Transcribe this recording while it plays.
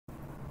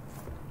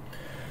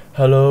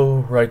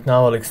Hello, right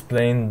now I'll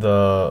explain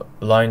the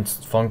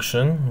LINEST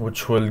function,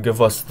 which will give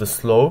us the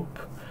slope,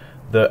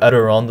 the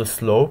error on the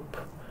slope,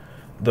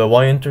 the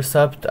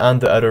y-intercept,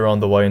 and the error on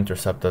the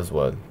y-intercept as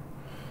well.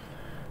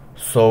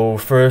 So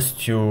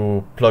first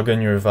you plug in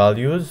your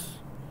values,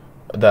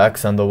 the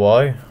x and the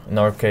y, in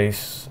our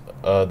case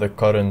the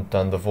current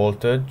and the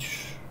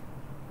voltage,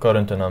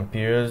 current in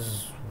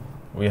amperes.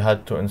 We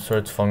had to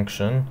insert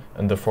function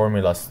in the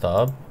formulas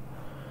tab,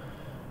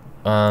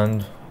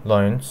 and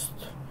LINEST.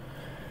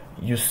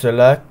 You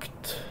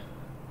select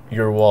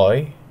your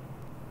y,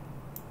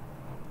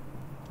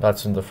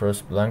 that's in the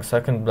first blank.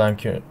 Second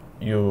blank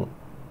you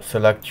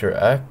select your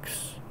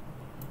x,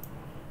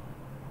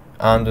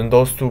 and in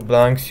those two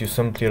blanks you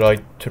simply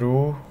write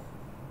true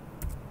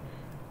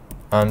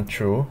and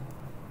true.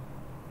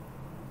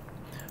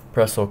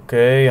 Press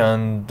OK,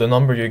 and the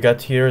number you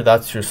get here,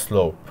 that's your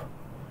slope.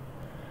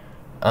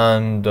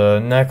 And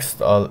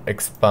next I'll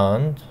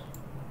expand,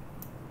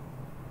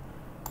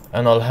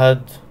 and I'll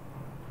head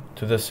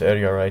to this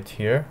area right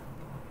here,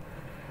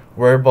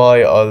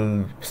 whereby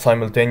I'll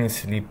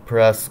simultaneously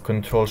press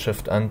Ctrl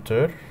Shift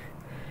Enter,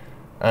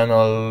 and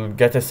I'll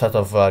get a set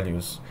of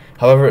values.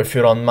 However, if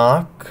you're on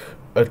Mac,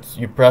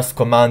 you press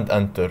Command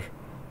Enter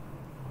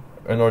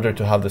in order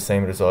to have the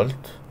same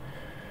result.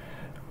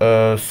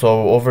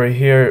 So over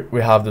here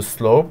we have the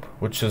slope,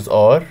 which is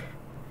R.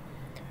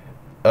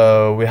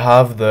 We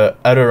have the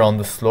error on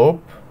the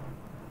slope,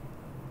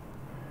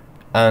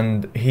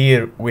 and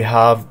here we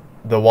have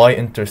the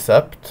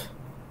y-intercept,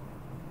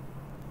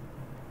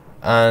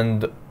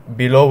 and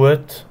below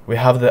it we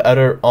have the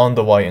error on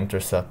the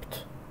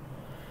y-intercept,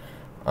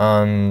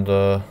 and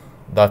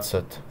that's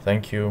it.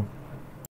 Thank you.